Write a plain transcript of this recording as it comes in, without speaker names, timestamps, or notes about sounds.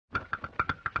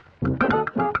Jeg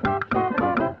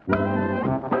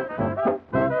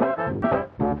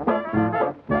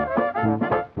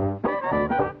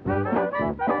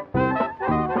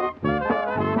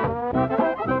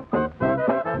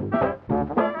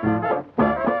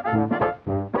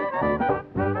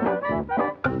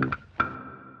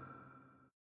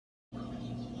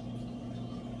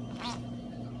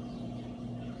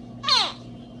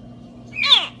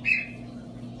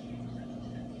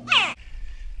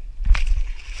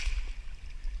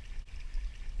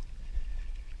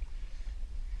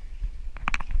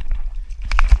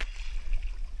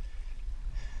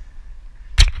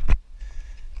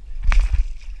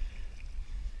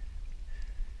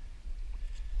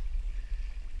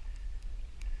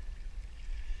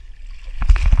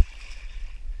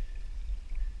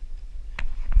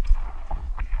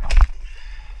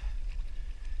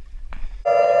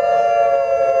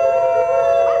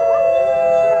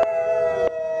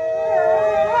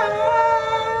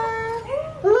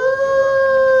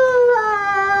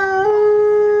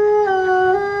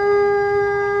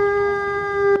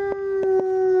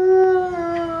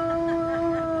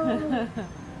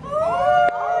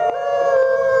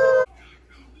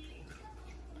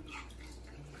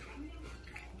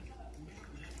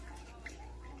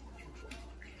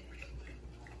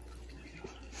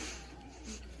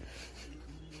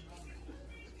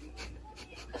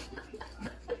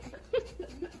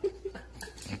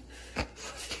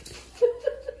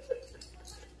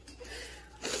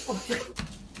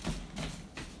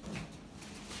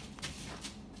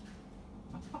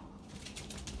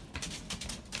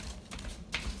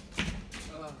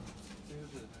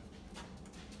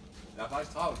har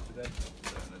faktisk travlt til dag. Jeg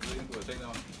ved ikke, om du har tænkt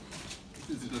over det.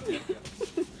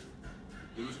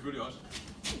 Det er du selvfølgelig også.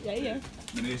 Ja, ja.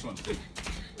 Men det er sådan.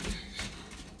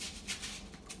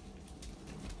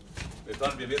 Hvis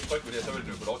der bliver ved at trykke på det, så vil den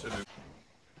jo få lov til at løbe.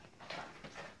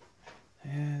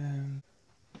 And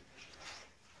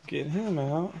get him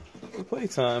out for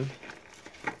playtime.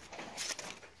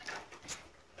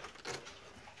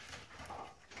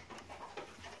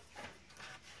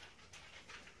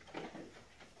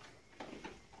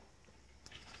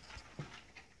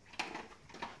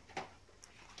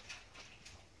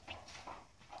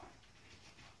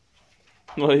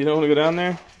 Well, you don't want to go down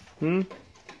there? Hmm?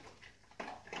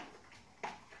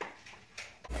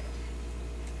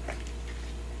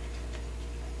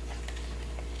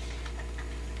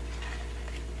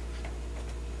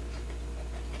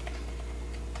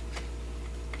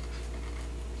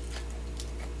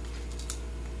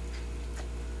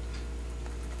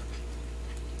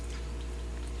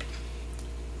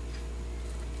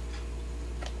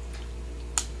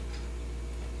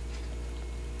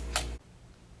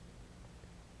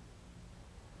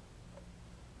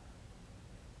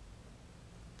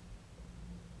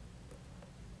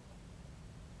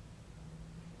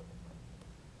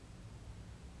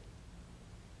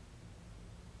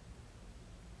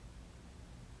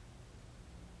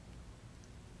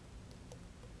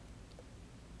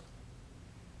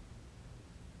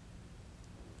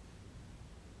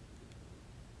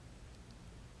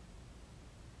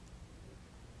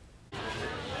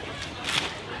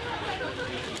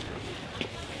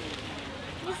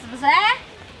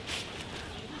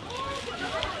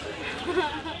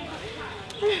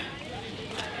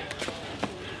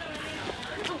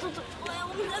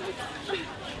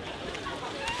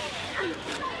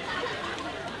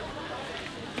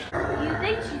 You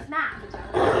think she's mad?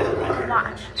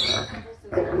 Watch.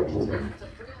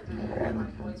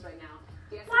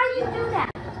 Why do you do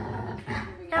that?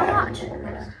 Now watch.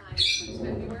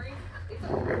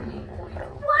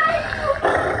 Why do you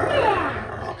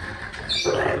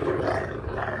do that?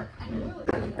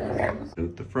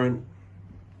 Out the front.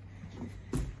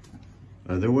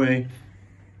 Other way.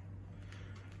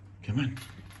 Come on.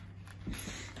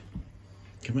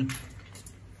 Come on.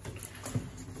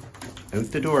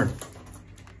 Out the door.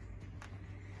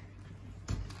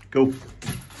 Go.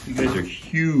 You guys are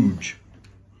huge.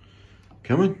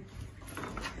 Come on.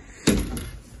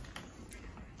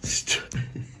 Stop.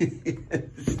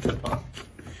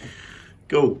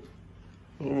 Go.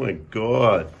 Oh my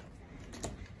God.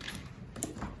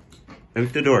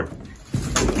 Out the door.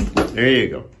 There you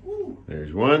go.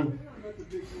 There's one.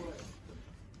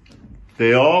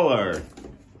 They all are.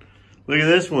 Look at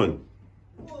this one.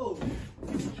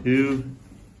 2.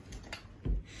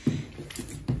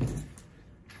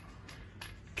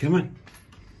 Come on.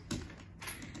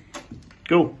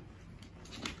 Go.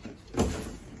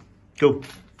 Go.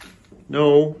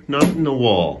 No, not in the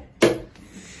wall.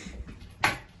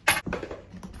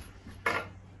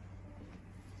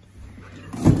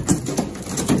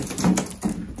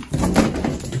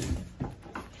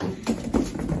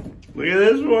 Look at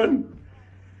this one.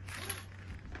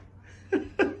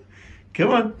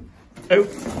 Come on. Oh.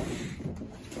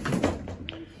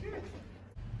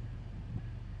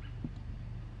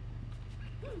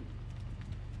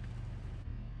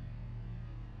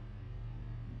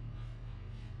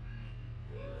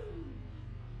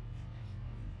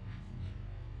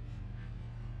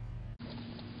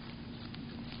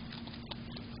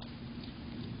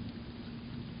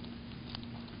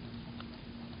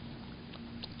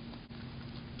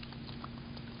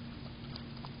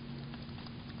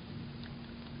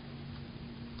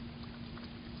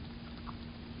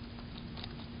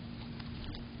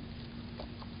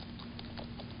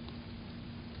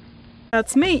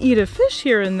 Cats may eat a fish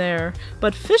here and there,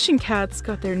 but fishing cats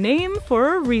got their name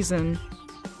for a reason.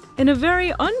 In a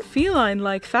very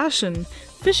unfeline-like fashion,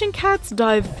 fishing cats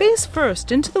dive face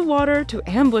first into the water to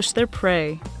ambush their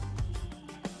prey.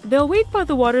 They'll wait by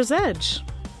the water's edge,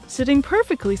 sitting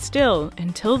perfectly still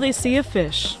until they see a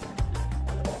fish.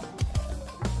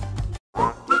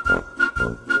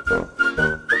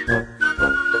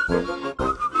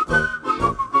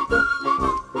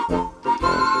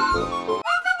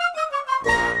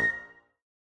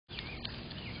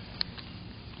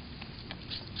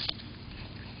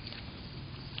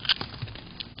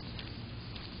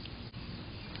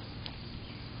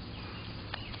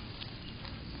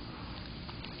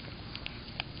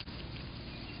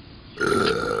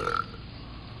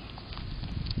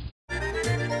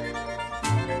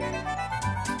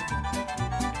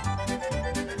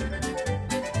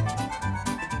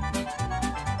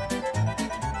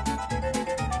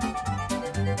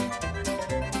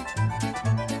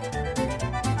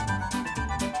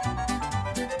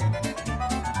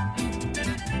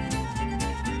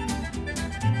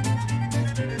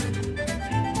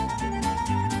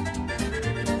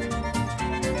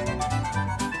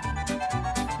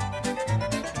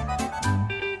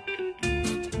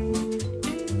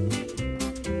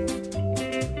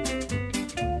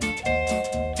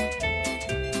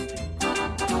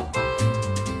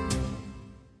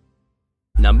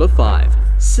 Number 5.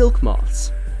 Silk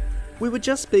moths. We were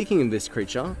just speaking of this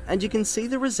creature, and you can see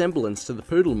the resemblance to the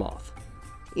poodle moth.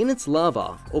 In its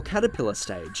larva, or caterpillar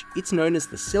stage, it's known as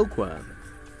the silkworm,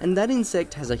 and that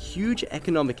insect has a huge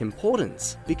economic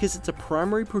importance because it's a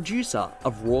primary producer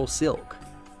of raw silk.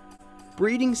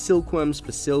 Breeding silkworms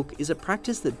for silk is a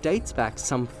practice that dates back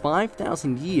some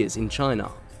 5,000 years in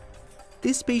China.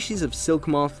 This species of silk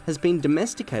moth has been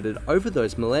domesticated over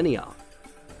those millennia.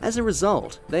 As a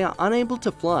result, they are unable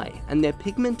to fly and their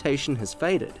pigmentation has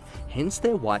faded, hence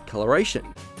their white coloration.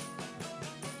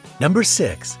 Number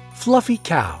 6. Fluffy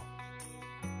cow.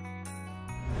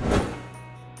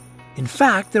 In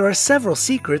fact, there are several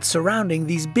secrets surrounding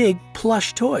these big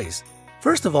plush toys.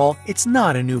 First of all, it's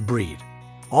not a new breed.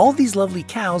 All these lovely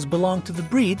cows belong to the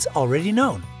breeds already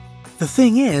known. The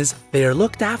thing is, they are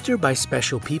looked after by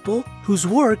special people whose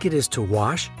work it is to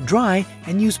wash, dry,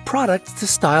 and use products to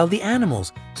style the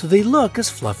animals so they look as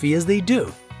fluffy as they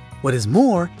do. What is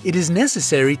more, it is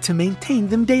necessary to maintain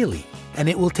them daily, and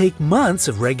it will take months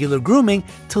of regular grooming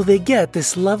till they get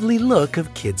this lovely look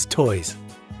of kids' toys.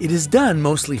 It is done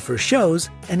mostly for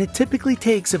shows, and it typically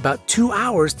takes about 2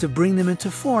 hours to bring them into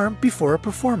form before a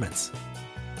performance.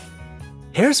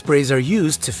 Hairsprays are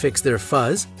used to fix their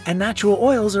fuzz, and natural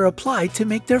oils are applied to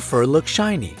make their fur look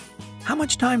shiny. How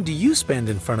much time do you spend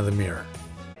in front of the mirror?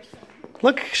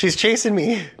 Look, she's chasing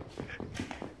me.